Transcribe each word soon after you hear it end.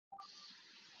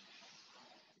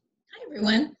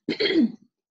everyone.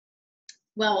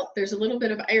 Well, there's a little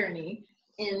bit of irony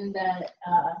in that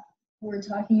we're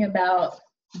talking about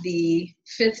the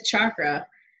fifth chakra,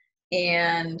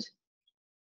 and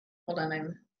hold on,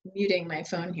 I'm muting my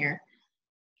phone here.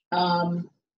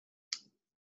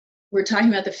 We're talking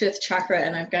about the fifth chakra,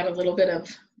 and I've got a little bit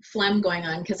of phlegm going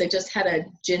on because I just had a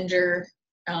ginger,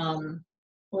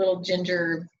 little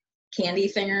ginger candy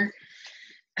thinger.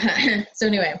 So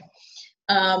anyway,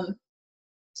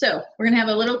 so we're going to have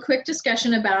a little quick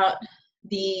discussion about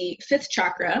the fifth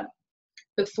chakra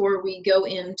before we go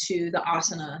into the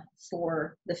asana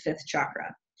for the fifth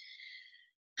chakra.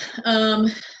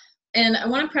 And I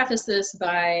want to preface this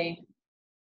by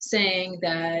saying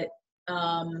that,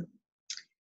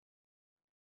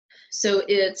 so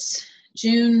it's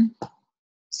June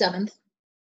 7th,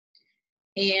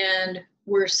 and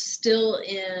we're still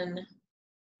in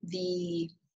the,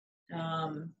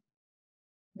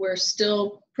 we're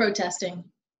still protesting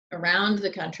around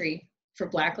the country for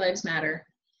Black Lives Matter,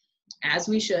 as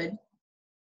we should,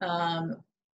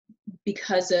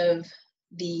 because of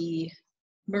the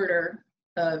murder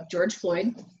of George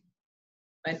Floyd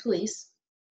by police.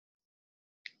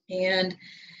 And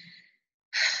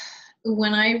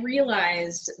when I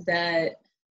realized that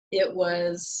it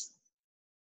was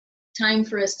time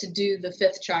for us to do the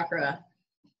fifth chakra,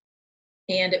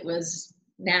 and it was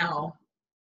now,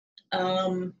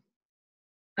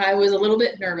 I was a little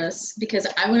bit nervous because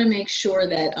I want to make sure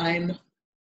that I'm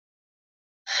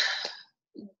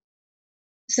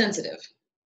sensitive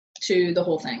to the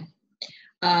whole thing.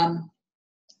 I'm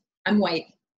white.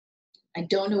 I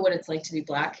don't know what it's like to be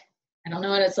Black. I don't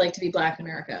know what it's like to be Black in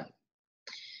America.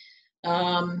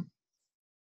 And,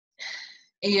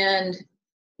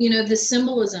 you know, the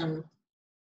symbolism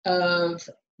of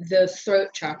the throat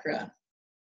chakra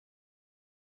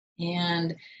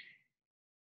and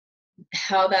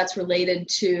how that's related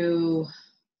to,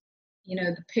 you know,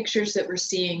 the pictures that we're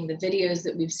seeing, the videos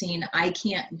that we've seen, I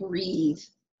can't breathe.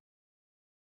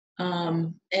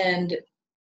 And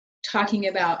talking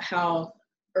about how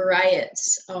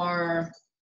riots are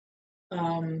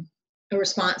a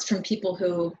response from people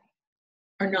who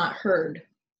are not heard.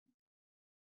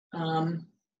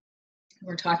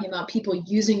 We're talking about people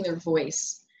using their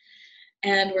voice,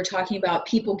 and we're talking about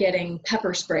people getting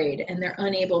pepper sprayed and they're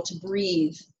unable to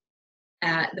breathe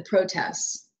at the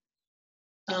protests.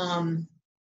 And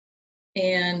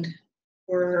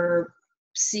we're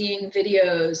seeing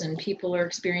videos and people are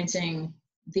experiencing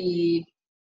the,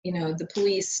 you know, the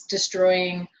police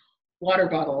destroying water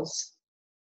bottles,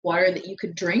 water that you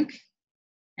could drink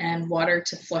and water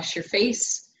to flush your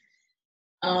face.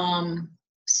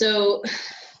 So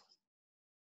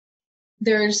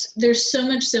there's so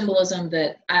much symbolism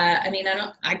that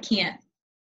I can't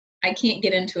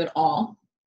get into it all,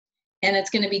 and it's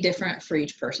going to be different for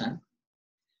each person.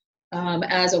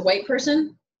 As a white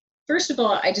person, first of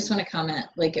all, I just want to comment,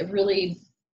 like,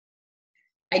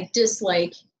 I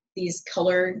dislike these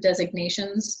color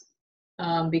designations,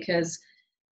 because,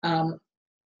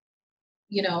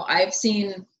 you know, I've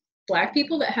seen Black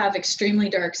people that have extremely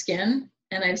dark skin,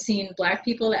 and I've seen Black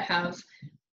people that have,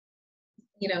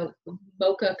 you know,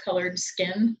 mocha colored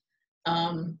skin,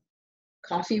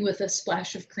 coffee with a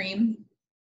splash of cream,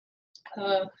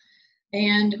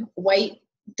 and white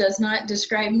does not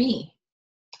describe me.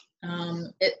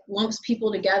 It lumps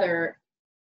people together,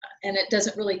 and it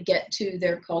doesn't really get to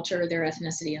their culture, their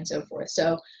ethnicity, and so forth.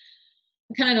 So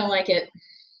I kind of don't like it.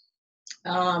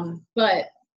 But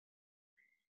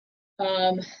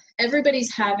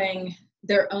everybody's having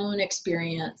their own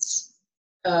experience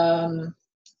in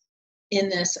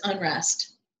this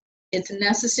unrest. It's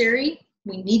necessary.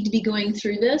 We need to be going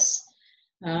through this.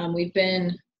 We've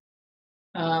been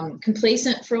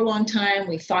complacent for a long time.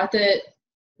 We thought that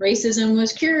racism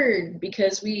was cured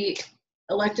because we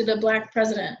elected a Black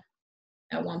president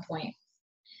at one point.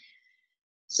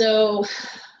 So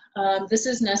this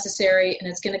is necessary, and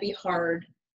it's going to be hard.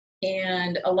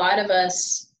 And a lot of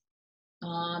us,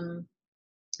 I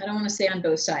don't want to say on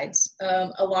both sides,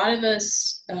 a lot of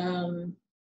us,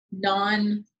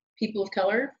 non-people of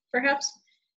color, perhaps,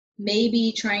 may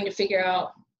be trying to figure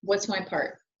out, what's my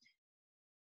part?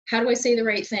 How do I say the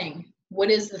right thing? What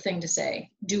is the thing to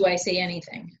say? Do I say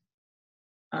anything?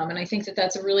 And I think that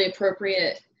that's a really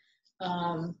appropriate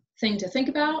thing to think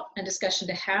about and discussion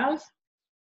to have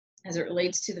as it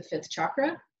relates to the fifth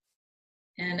chakra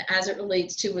and as it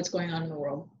relates to what's going on in the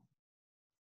world.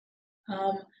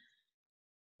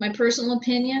 My personal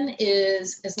opinion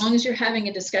is, as long as you're having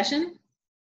a discussion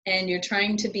and you're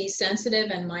trying to be sensitive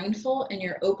and mindful and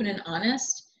you're open and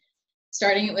honest,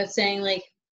 starting it with saying, like,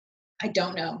 I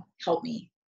don't know, help me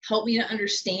to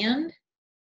understand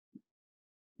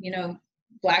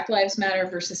Black Lives Matter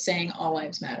versus saying all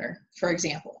lives matter, for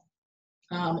example.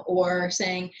 Or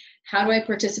saying, how do I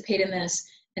participate in this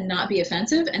and not be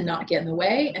offensive and not get in the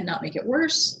way and not make it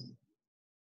worse?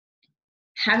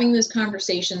 Having those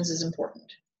conversations is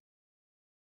important.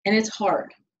 And it's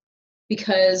hard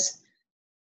because,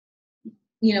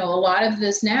 a lot of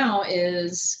this now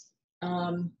is, I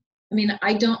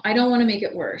don't want to make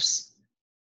it worse.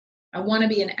 I want to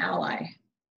be an ally.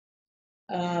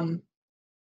 And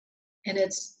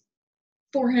it's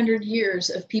 400 years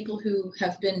of people who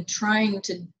have been trying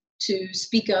to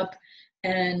speak up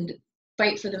and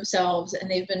fight for themselves, and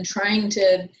they've been trying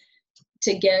to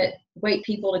get white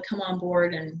people to come on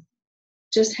board, and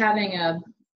just having a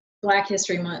Black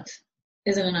History Month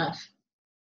isn't enough,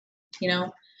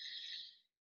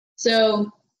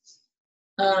 So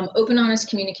open, honest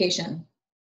communication.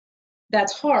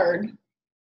 That's hard,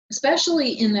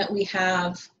 especially in that we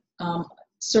have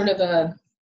sort of a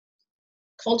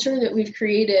culture that we've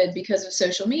created because of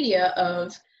social media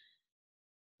of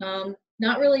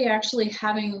not really actually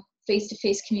having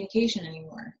face-to-face communication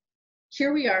anymore.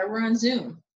 Here we are, we're on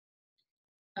Zoom,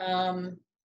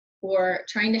 or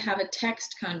trying to have a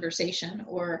text conversation,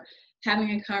 or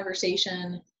having a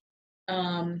conversation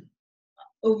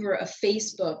over a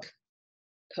Facebook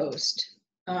post.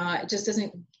 It just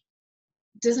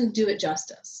doesn't do it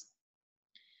justice.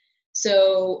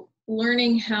 So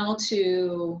learning how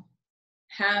to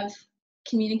have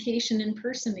communication in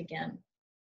person again,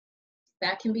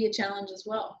 that can be a challenge as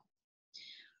well.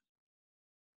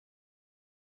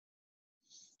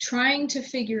 Trying to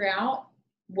figure out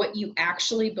what you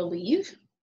actually believe,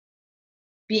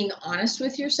 being honest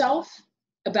with yourself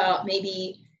about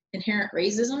maybe inherent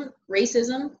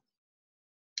racism.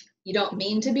 You don't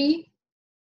mean to be,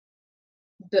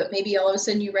 but maybe all of a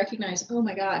sudden you recognize, oh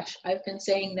my gosh, I've been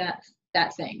saying that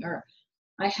thing, or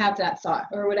I have that thought,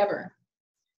 or whatever.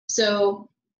 So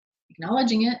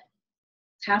acknowledging it,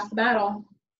 half the battle,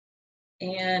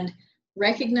 and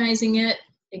recognizing it,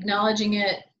 acknowledging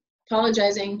it,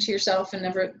 apologizing to yourself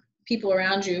and people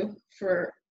around you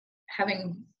for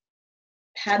having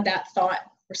had that thought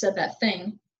or said that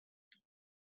thing.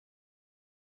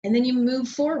 And then you move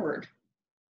forward.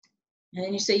 And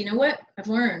then you say, you know what? I've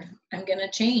learned. I'm going to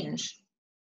change.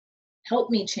 Help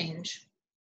me change.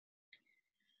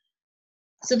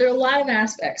 So there are a lot of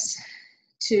aspects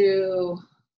to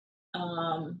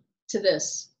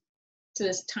this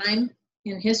time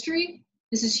in history.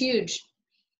 This is huge.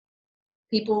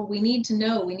 People, we need to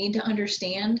know, we need to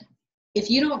understand. If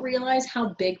you don't realize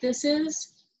how big this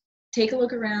is, take a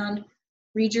look around,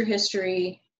 read your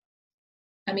history.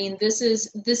 I mean, this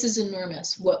is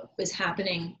enormous what is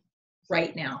happening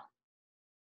right now.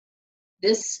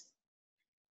 This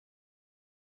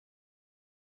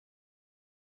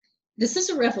is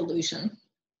a revolution.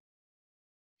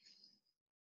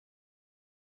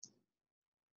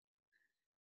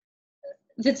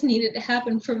 That's needed to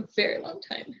happen for a very long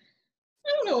time. I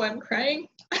don't know why I'm crying.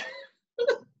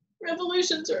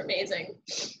 Revolutions are amazing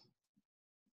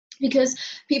because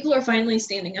people are finally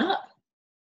standing up,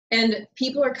 and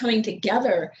people are coming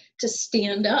together to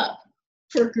stand up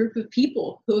for a group of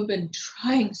people who have been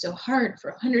trying so hard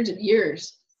for hundreds of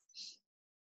years,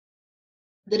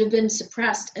 that have been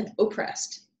suppressed and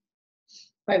oppressed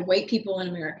by white people in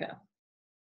America.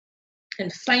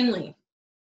 And finally,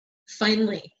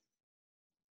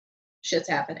 shit's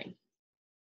happening.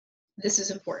 This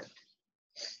is important.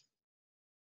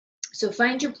 So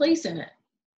find your place in it.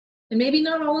 And maybe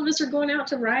not all of us are going out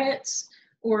to riots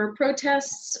or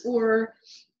protests, or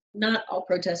not all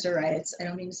protests or riots. I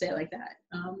don't mean to say it like that.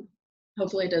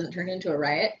 Hopefully it doesn't turn into a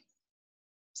riot.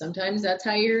 Sometimes that's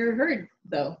how you're heard,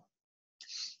 though.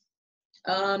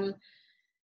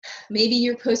 Maybe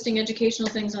you're posting educational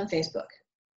things on Facebook.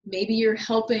 Maybe you're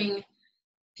helping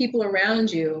people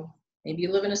around you. Maybe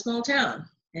you live in a small town,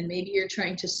 and maybe you're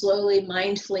trying to slowly,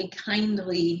 mindfully,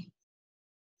 kindly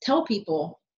tell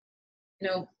people,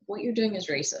 what you're doing is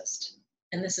racist,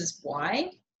 and this is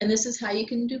why, and this is how you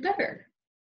can do better,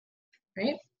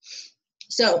 right?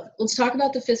 So let's talk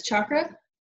about the fifth chakra.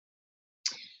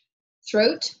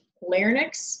 Throat,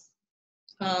 larynx,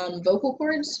 vocal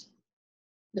cords.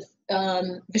 The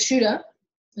Vishuddha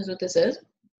is what this is.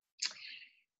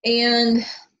 And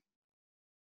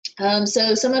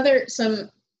so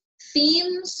some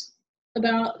themes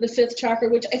about the fifth chakra,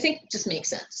 which I think just makes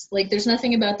sense. Like, there's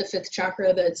nothing about the fifth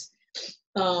chakra that's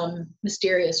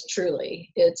mysterious,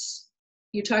 truly.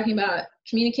 You're talking about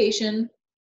communication,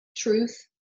 truth,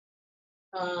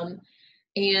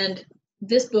 and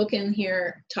this book in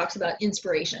here talks about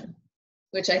inspiration,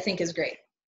 which I think is great.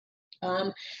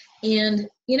 And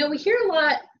we hear a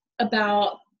lot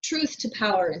about truth to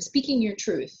power and speaking your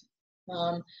truth.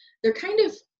 They're kind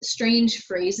of strange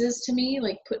phrases to me,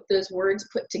 like those words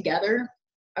put together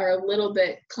are a little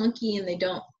bit clunky, and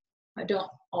I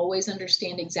don't always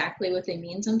understand exactly what they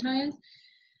mean sometimes.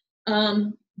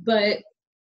 But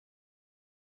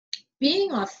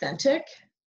being authentic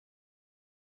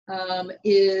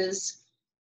is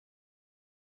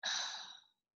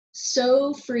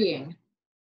so freeing.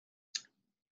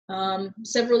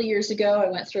 Several years ago, I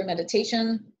went through a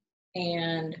meditation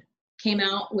and came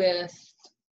out with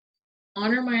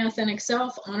honor my authentic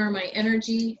self, honor my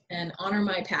energy, and honor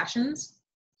my passions.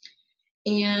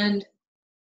 And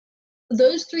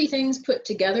those three things put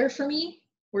together for me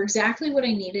were exactly what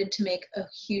I needed to make a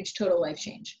huge total life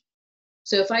change.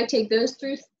 So if I take those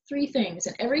three things,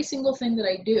 and every single thing that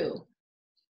I do,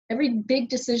 every big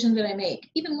decision that I make,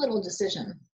 even little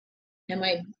decision, am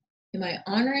I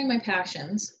honoring my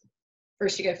passions?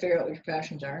 First, you got to figure out what your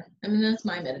passions are. I mean, that's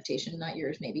my meditation, not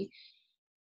yours, maybe.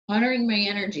 Honoring my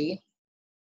energy,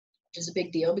 which is a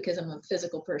big deal because I'm a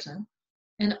physical person,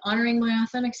 and honoring my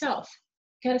authentic self.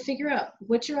 Got to figure out,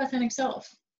 what's your authentic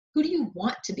self? Who do you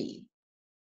want to be?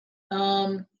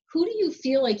 Who do you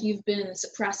feel like you've been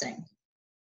suppressing?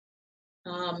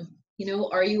 You know,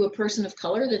 are you a person of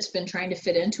color that's been trying to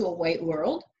fit into a white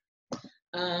world?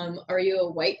 Are you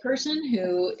a white person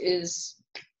who is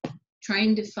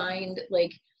trying to find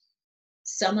like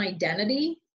some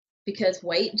identity because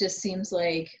white just seems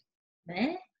like,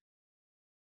 meh?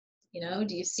 You know,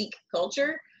 do you seek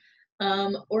culture?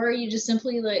 Or are you just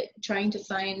simply like trying to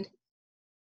find,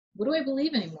 what do I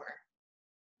believe anymore?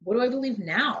 What do I believe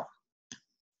now?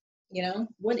 You know,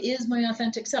 what is my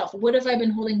authentic self? What have I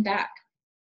been holding back?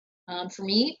 For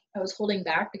me, I was holding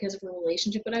back because of a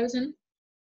relationship that I was in.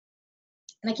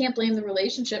 And I can't blame the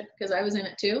relationship because I was in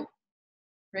it too,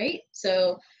 right?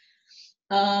 So,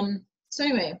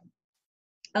 anyway,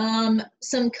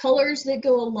 some colors that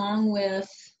go along with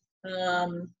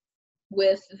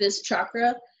this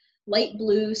chakra: light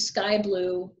blue, sky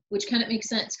blue, which kind of makes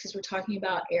sense because we're talking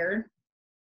about air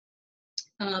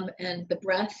and the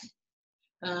breath.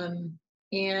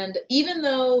 And even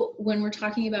though when we're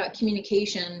talking about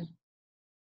communication,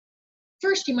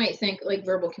 first you might think like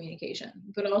verbal communication,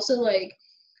 but also like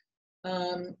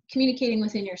communicating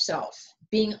within yourself,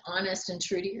 being honest and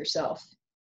true to yourself.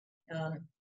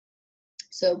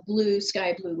 So blue,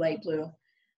 sky blue, light blue.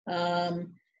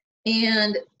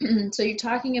 And so you're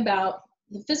talking about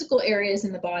the physical areas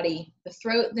in the body: the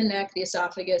throat, the neck, the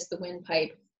esophagus, the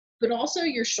windpipe, but also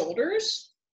your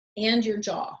shoulders and your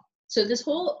jaw. So this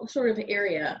whole sort of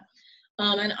area.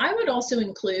 And I would also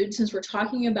include, since we're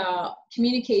talking about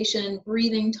communication,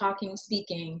 breathing, talking,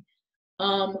 speaking,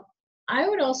 I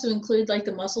would also include like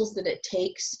the muscles that it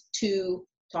takes to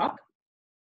talk.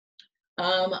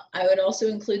 I would also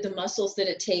include the muscles that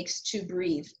it takes to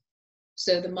breathe.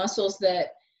 So the muscles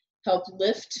that help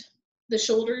lift the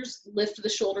shoulders, lift the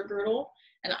shoulder girdle.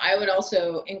 And I would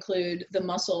also include the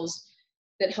muscles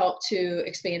that help to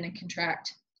expand and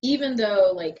contract. Even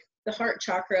though like the heart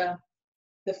chakra,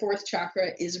 the fourth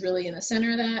chakra, is really in the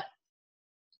center of that,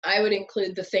 I would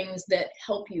include the things that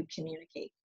help you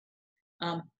communicate,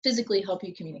 physically help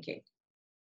you communicate.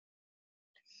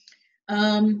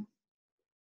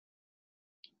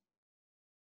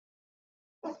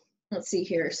 Let's see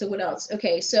here. So what else?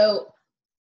 Okay, so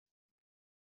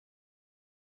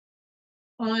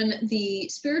on the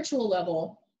spiritual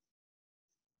level,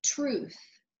 truth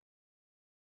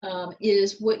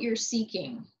is what you're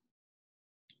seeking,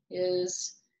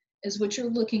 is what you're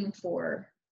looking for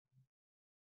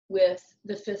with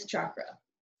the fifth chakra.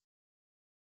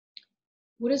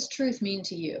 What does truth mean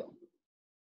to you?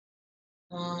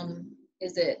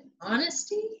 Is it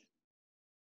honesty?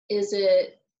 Is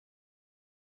it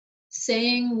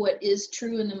saying what is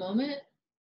true in the moment?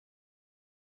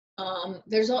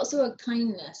 There's also a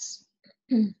kindness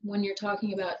when you're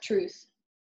talking about truth,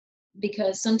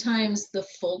 because sometimes the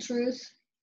full truth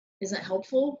isn't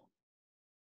helpful.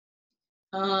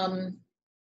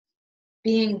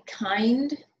 Being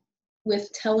kind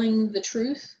with telling the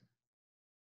truth.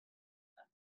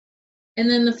 And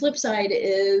then the flip side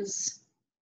is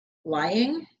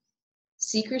lying,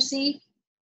 secrecy.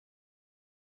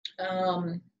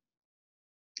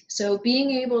 So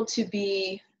being able to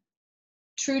be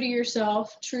true to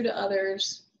yourself, true to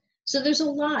others. So there's a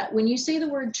lot. When you say the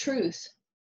word truth,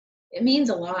 it means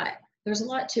a lot. There's a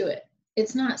lot to it.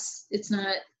 It's not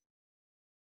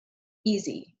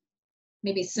easy.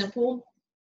 Maybe simple.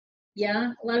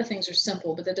 Yeah, a lot of things are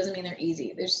simple, but that doesn't mean they're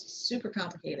easy. They're super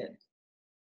complicated.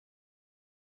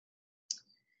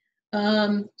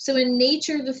 So in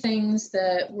nature, the things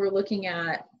that we're looking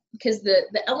at because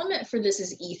the element for this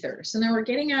is ether. So now we're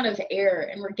getting out of air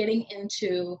and we're getting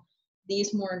into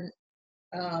these more,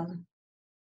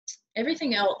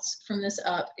 everything else from this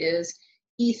up is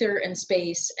ether and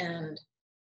space and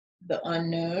the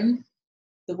unknown,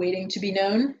 the waiting to be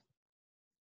known.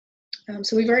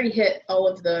 So we've already hit all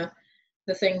of the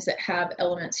things that have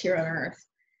elements here on Earth.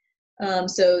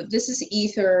 So this is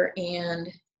ether, and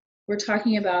we're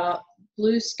talking about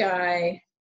blue sky,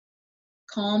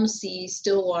 calm sea,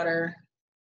 still water.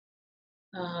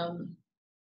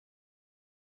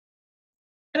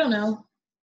 I don't know.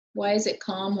 Why is it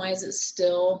calm? Why is it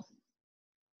still?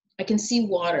 I can see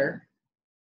water.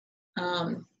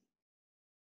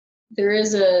 There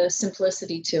is a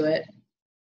simplicity to it.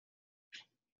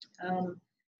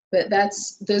 But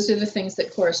those are the things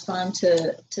that correspond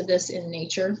to this in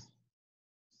nature.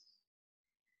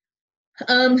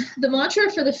 The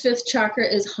mantra for the 5th chakra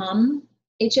is hum,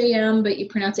 H-A-M, but you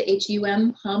pronounce it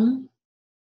H-U-M, hum.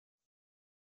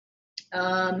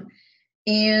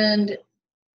 And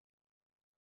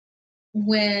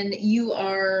when you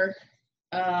are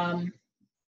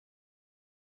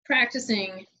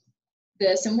practicing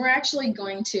this, and we're actually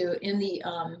going to, in the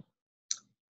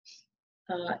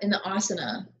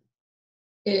asana,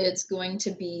 it's going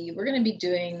to be, we're going to be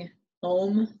doing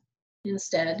Om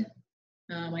instead.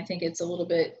 I think it's a little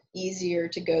bit easier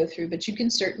to go through, but you can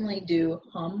certainly do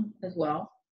hum as well.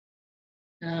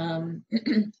 Om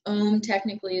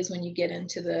technically is when you get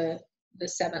into the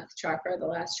 7th chakra, the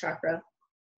last chakra.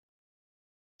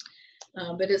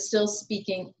 But it's still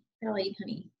speaking, Ellie,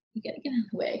 honey, you gotta get in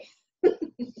the way.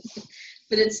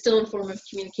 But it's still a form of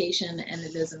communication, and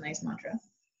it is a nice mantra.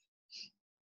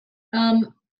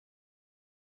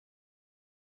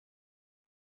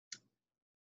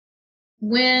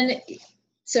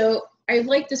 So I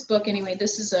like this book anyway.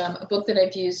 This is a book that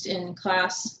I've used in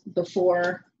class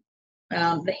before,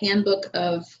 the Handbook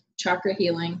of Chakra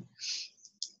Healing.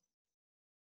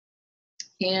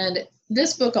 And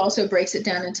this book also breaks it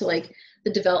down into like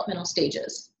the developmental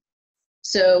stages.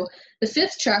 So the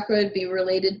 5th chakra would be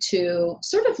related to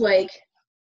sort of like,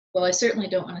 well, I certainly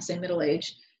don't want to say middle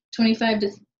age, 29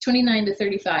 to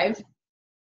 35,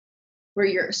 where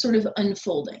you're sort of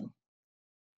unfolding.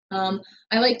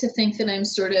 I like to think that I'm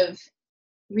sort of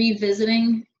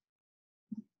revisiting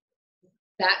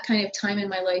that kind of time in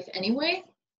my life anyway.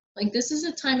 Like this is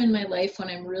a time in my life when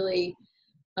I'm really,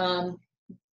 I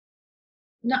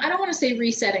don't want to say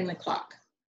resetting the clock,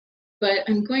 but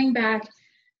I'm going back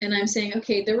and I'm saying,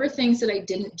 okay, there were things that I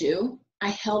didn't do. I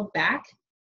held back.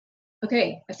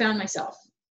 Okay, I found myself,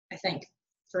 I think,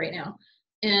 for right now.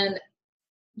 And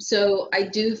so I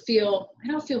don't feel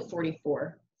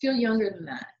 44. I feel younger than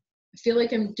that. I feel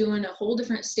like I'm doing a whole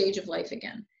different stage of life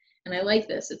again. And I like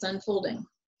this, it's unfolding.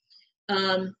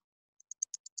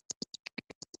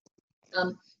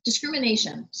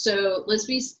 Discrimination. So let's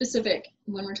be specific.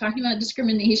 When we're talking about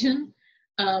discrimination,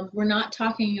 we're not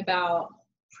talking about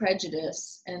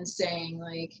prejudice and saying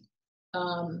like,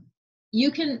 you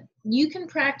can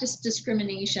practice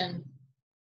discrimination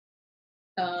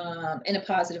in a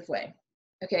positive way.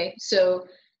 Okay, so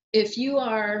if you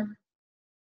are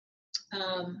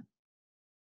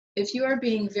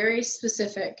being very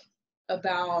specific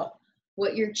about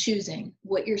what you're choosing,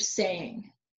 what you're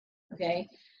saying, okay,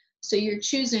 so you're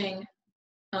choosing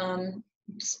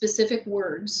specific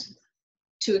words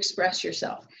to express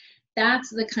yourself. That's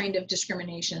the kind of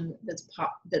discrimination that's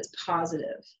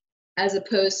positive, as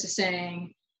opposed to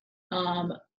saying,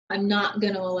 I'm not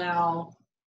going to allow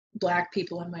Black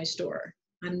people in my store.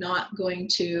 I'm not going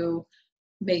to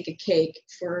make a cake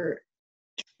for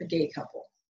a gay couple.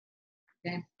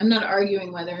 Okay, I'm not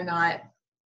arguing whether or not,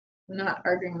 I'm not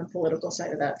arguing the political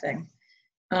side of that thing,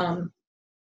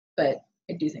 but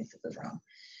I do think that they're wrong.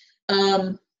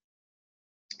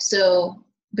 So,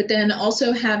 but then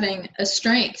also having a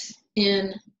strength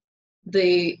in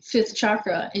the 5th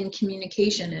chakra in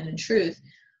communication and in truth,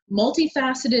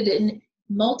 multifaceted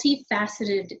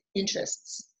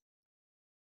interests.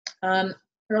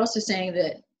 We're also saying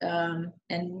that,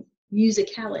 and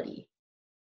musicality.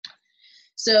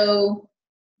 So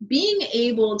being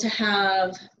able to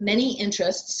have many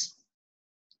interests,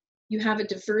 you have a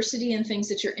diversity in things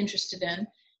that you're interested in.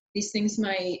 These things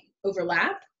might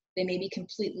overlap. They may be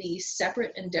completely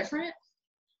separate and different.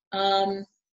 And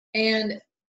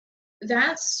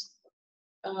that's,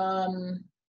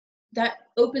 that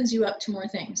opens you up to more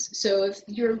things. So if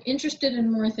you're interested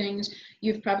in more things,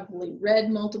 you've probably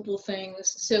read multiple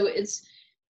things. So it's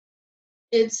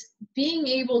being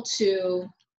able to,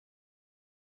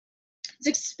 it's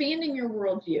expanding your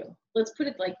worldview. Let's put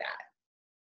it like that.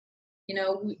 You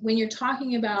know, when you're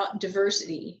talking about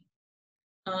diversity,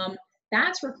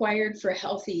 That's required for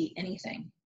healthy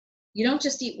anything. You don't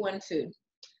just eat one food.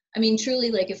 I mean,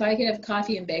 truly, like if I could have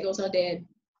coffee and bagels all day,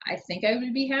 I think I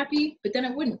would be happy, but then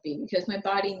I wouldn't be because my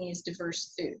body needs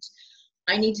diverse foods.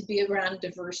 I need to be around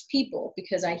diverse people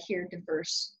because I hear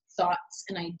diverse thoughts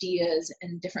and ideas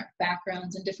and different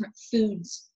backgrounds and different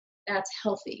foods. That's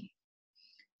healthy.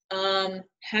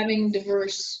 Having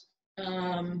diverse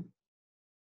group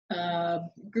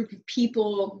of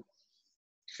people,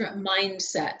 different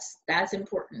mindsets, that's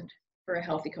important for a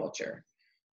healthy culture,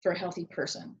 for a healthy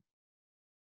person.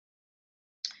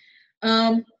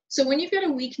 So when you've got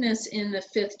a weakness in the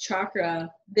fifth chakra,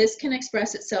 this can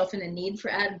express itself in a need for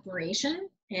admiration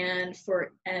and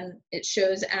it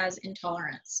shows as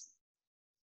intolerance.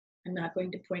 I'm not going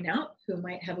to point out who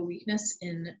might have a weakness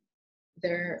in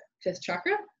their fifth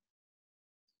chakra.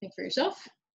 Think for yourself.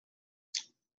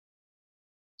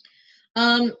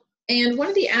 And one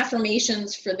of the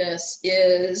affirmations for this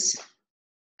is,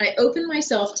 I open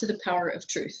myself to the power of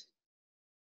truth.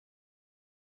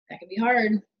 That can be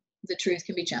hard. The truth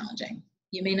can be challenging.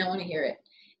 You may not want to hear it.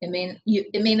 It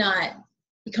may not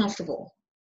be comfortable.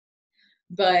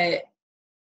 But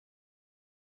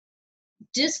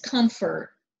discomfort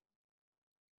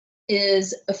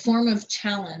is a form of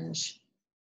challenge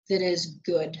that is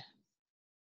good,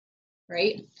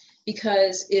 right?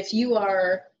 Because if you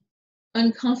are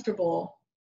uncomfortable,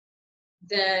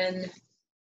 then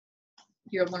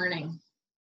you're learning.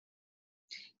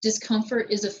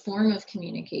 Discomfort is a form of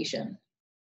communication.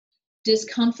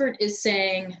 Discomfort is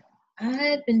saying,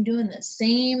 I've been doing the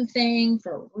same thing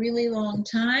for a really long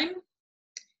time,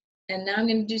 and now I'm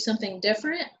going to do something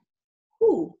different.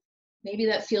 Ooh, maybe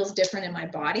that feels different in my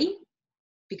body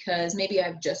because maybe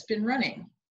I've just been running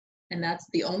and that's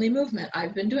the only movement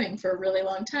I've been doing for a really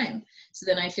long time. So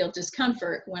then I feel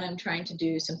discomfort when I'm trying to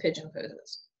do some pigeon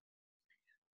poses.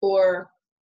 Or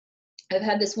I've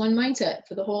had this one mindset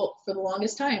for the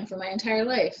longest time, for my entire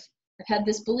life. I've had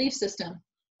this belief system.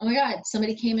 Oh my God,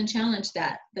 somebody came and challenged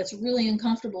that. That's really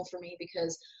uncomfortable for me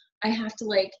because I have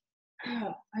to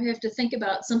think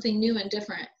about something new and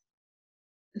different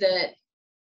that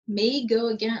may go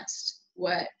against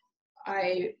what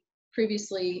a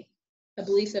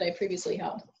belief that I previously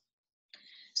held.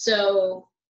 So,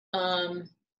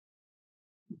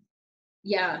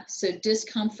 so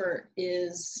discomfort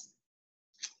is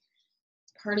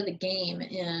part of the game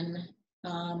in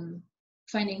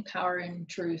finding power and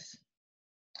truth.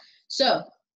 So,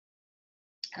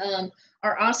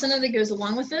 our asana that goes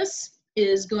along with this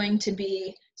is going to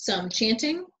be some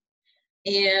chanting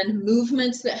and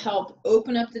movements that help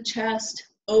open up the chest,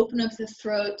 open up the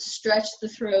throat, stretch the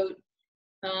throat.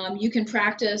 You can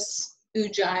practice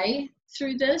ujjayi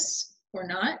through this or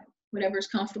not, whatever's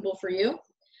comfortable for you.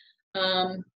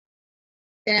 And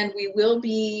we will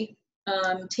be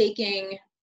taking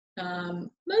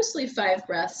mostly 5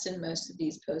 breaths in most of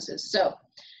these poses. So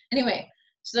anyway,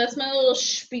 so that's my little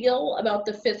spiel about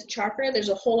the fifth chakra. There's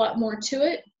a whole lot more to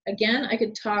it. Again, I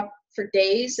could talk for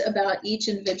days about each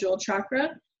individual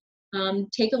chakra.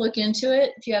 Take a look into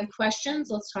it. If you have questions,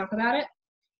 let's talk about it.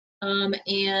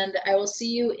 And I will see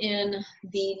you in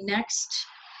the next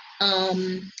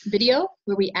video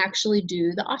where we actually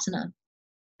do the asana.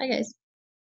 Bye, guys.